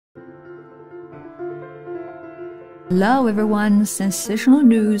Hello everyone, sensational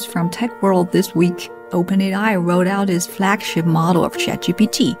news from tech world this week. OpenAI rolled out its flagship model of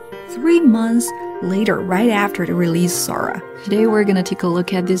ChatGPT 3 months later, right after the release Sora. Today we're gonna take a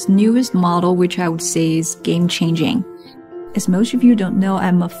look at this newest model, which I would say is game-changing. As most of you don't know,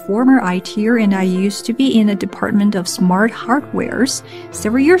 I'm a former ITer and I used to be in a department of smart hardwares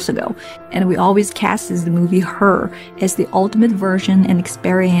several years ago. And we always cast the movie Her as the ultimate version and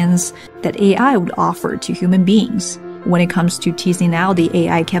experience that AI would offer to human beings when it comes to teasing out the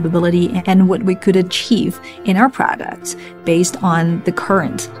AI capability and what we could achieve in our products based on the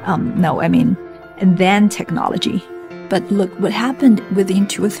current, and then technology. But look what happened within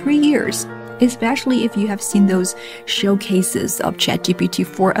 2 or 3 years. Especially if you have seen those showcases of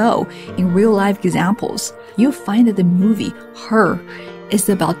ChatGPT-4o in real-life examples, you'll find that the movie Her is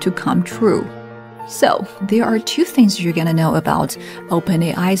about to come true. So, there are 2 things you're gonna know about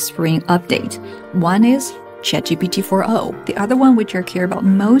OpenAI's spring update. One is ChatGPT-4o. The other one which I care about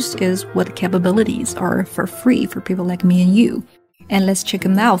most is what the capabilities are for free for people like me and you. And let's check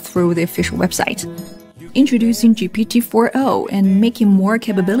them out through the official website. Introducing GPT-4o and making more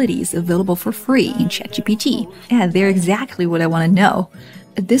capabilities available for free in ChatGPT. And they're exactly what I want to know.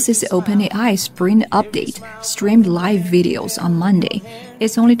 This is OpenAI Spring Update, streamed live videos on Monday.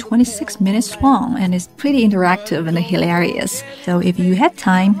 It's only 26 minutes long and it's pretty interactive and hilarious. So if you had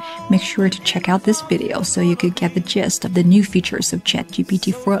time, make sure to check out this video so you could get the gist of the new features of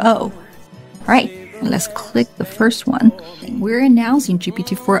ChatGPT-4o. Alright. Let's click the first one. We're announcing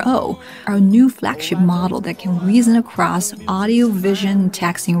GPT-4o, our new flagship model that can reason across audio, vision, and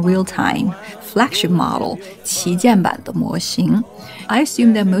text in real time. Flagship model, 旗舰版的模型. I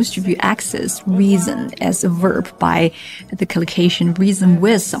assume that most of you access reason as a verb by the collocation reason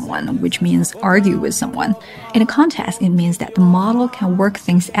with someone, which means argue with someone. In a context, it means that the model can work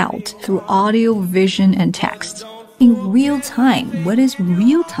things out through audio, vision, and text. In real time, what is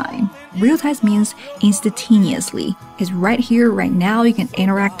real time? Real time means instantaneously. It's right here, right now, you can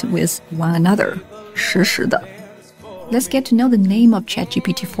interact with one another. 实时的. Let's get to know the name of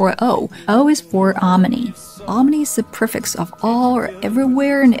ChatGPT-4o. O is for omni. Omni is the prefix of all or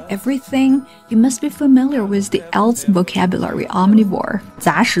everywhere and everything. You must be familiar with the else vocabulary omnivore,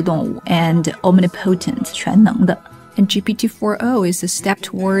 杂食动物, and omnipotent, 全能的. And GPT-4o is a step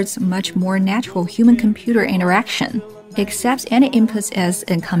towards much more natural human-computer interaction. It accepts any inputs as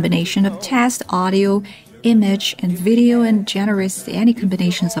a combination of text, audio, image, and video, and generates any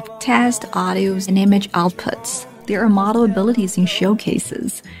combinations of text, audio, and image outputs. There are model abilities in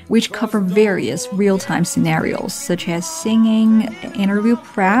showcases, which cover various real-time scenarios, such as singing, interview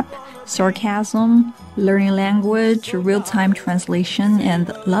prep, sarcasm, learning language, real-time translation,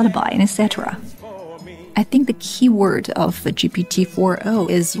 and lullaby, etc. I think the key word of the GPT-4o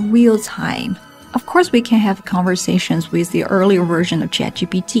is real-time. Of course, we can have conversations with the earlier version of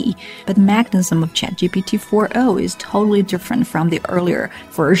ChatGPT, but the mechanism of ChatGPT-4o is totally different from the earlier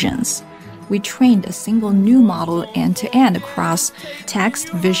versions. We trained a single new model end-to-end across text,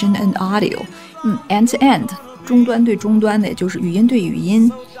 vision, and audio. End-to-end. 终端对终端的，也就是语音对语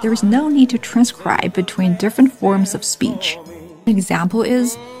音. There is no need to transcribe between different forms of speech. An example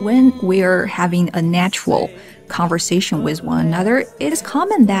is when we're having a natural conversation with one another, it is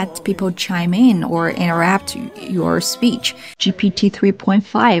common that people chime in or interrupt your speech. GPT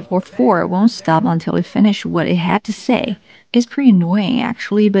 3.5 or 4 won't stop until it finishes what it had to say. It's pretty annoying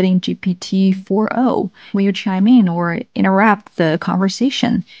actually, but in GPT 4o, when you chime in or interrupt the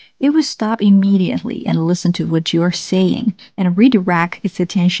conversation, it will stop immediately and listen to what you are saying and redirect its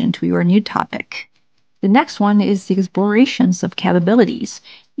attention to your new topic. The next one is the explorations of capabilities.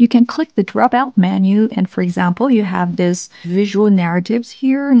 You can click the drop-out menu, and for example, you have this visual narratives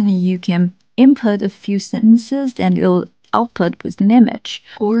here, and you can input a few sentences and it'll output with an image.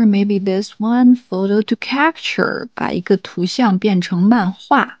 Or maybe this one, photo to capture, 把一个图像变成漫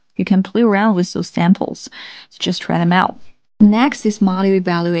画. You can play around with those samples. So just try them out. Next is model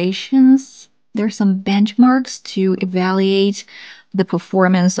evaluations. There's some benchmarks to evaluate the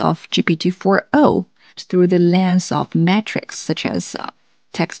performance of GPT-4o. Through the lens of metrics such as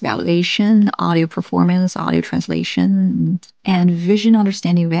text valuation, audio performance, audio translation, and vision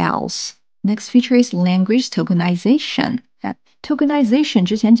understanding vowels. Next feature is language tokenization. Tokenization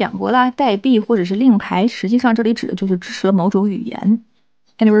之前讲过啦，代币或者是令牌，实际上这里指的就是支持了某种语言。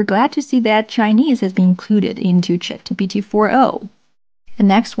And we're glad to see that Chinese has been included into ChatGPT-4o. The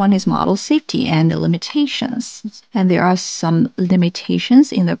next one is model safety and limitations. And there are some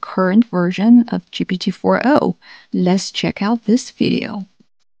limitations in the current version of GPT-4o. Let's check out this video.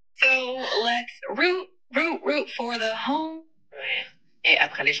 So let's root for the home. Et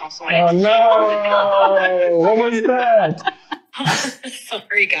après les chansons, Oh no! What was that?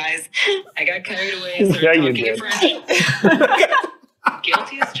 Sorry, guys. I got carried away. Started Yeah, you talking in did. French.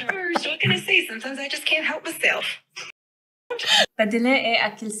 Guilty as charged. What can I say? Sometimes I just can't help myself. بدي الاقي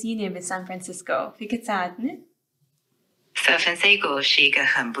اكل صيني بسان فرانسيسكو، فيك تساعدني؟ San Francisco 是一个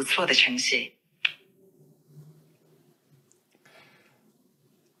很不错的城市。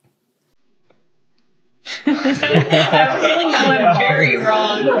I'm feeling that went very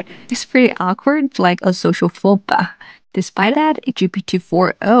wrong. It's pretty awkward, like a social faux pas. Despite that,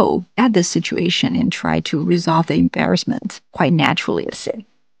 GPT-4o had this situation and tried to resolve the embarrassment quite naturally, I say.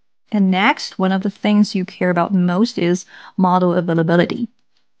 And next, one of the things you care about most is model availability.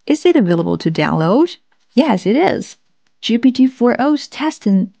 Is it available to download? Yes, it is. GPT-4o's test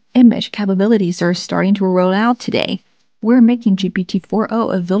and image capabilities are starting to roll out today. We're making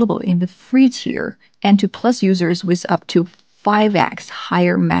GPT-4o available in the free tier and to Plus users with up to 5x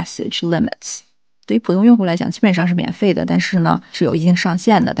higher message limits. 对于普通用户来讲，基本上是免费的，但是呢是有一定上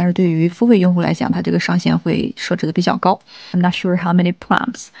限的。但是对于付费用户来讲，它这个上限会设置的比较高。I'm not sure how many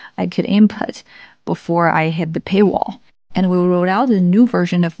prompts I could input before I hit the paywall. And we'll roll out a new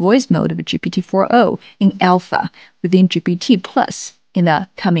version of voice mode of GPT-4o in alpha within GPT Plus in the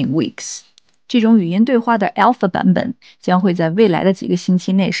coming weeks. 这种语音对话的 alpha 版本将会在未来的几个星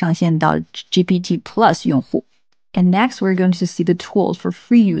期内上线到 GPT Plus 用户。And next, we're going to see the tools for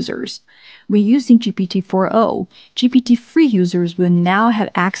free users. When using GPT-4o, GPT-free users will now have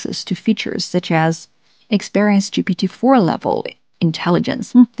access to features such as experience GPT-4 level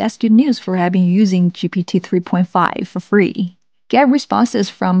intelligence. That's good news for having using GPT 3.5 for free. Get responses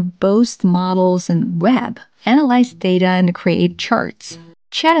from both models and web. Analyze data and create charts.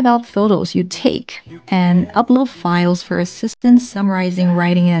 Chat about photos you take and upload files for assistance summarizing,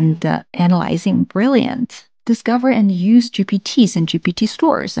 writing, and analyzing. Brilliant. Discover and use GPTs and GPT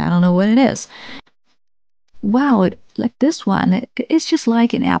stores. I don't know what it is. Wow, like this one, it's just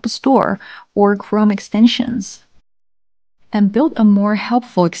like an App Store or Chrome extensions. And build a more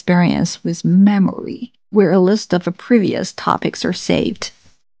helpful experience with memory, where a list of previous topics are saved.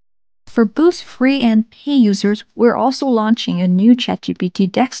 For both free and pay users, we're also launching a new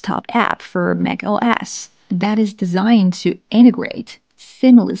ChatGPT desktop app for macOS that is designed to integrate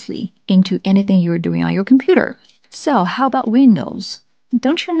seamlessly into anything you're doing on your computer. So how about Windows?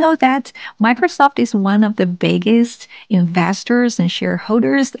 Don't you know that Microsoft is one of the biggest investors and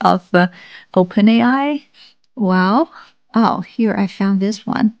shareholders of OpenAI? Well, here I found this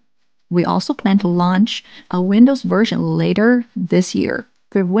one. We also plan to launch a Windows version later this year.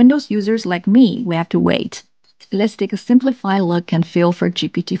 For Windows users like me, we have to wait. Let's take a simplified look and feel for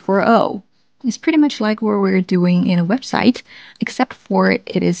GPT-4o. It's pretty much like what we're doing in a website, except for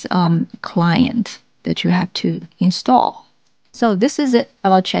it is a client that you have to install. So this is it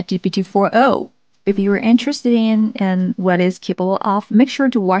about ChatGPT-4o. If you are interested in what it's capable of, make sure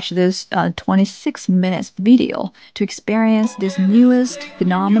to watch this 26 minutes video to experience this newest,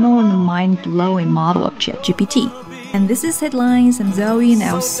 phenomenal, and mind-blowing model of ChatGPT. And this is Headlines. I'm Zoe, and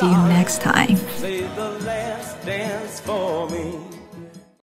I'll see you next time.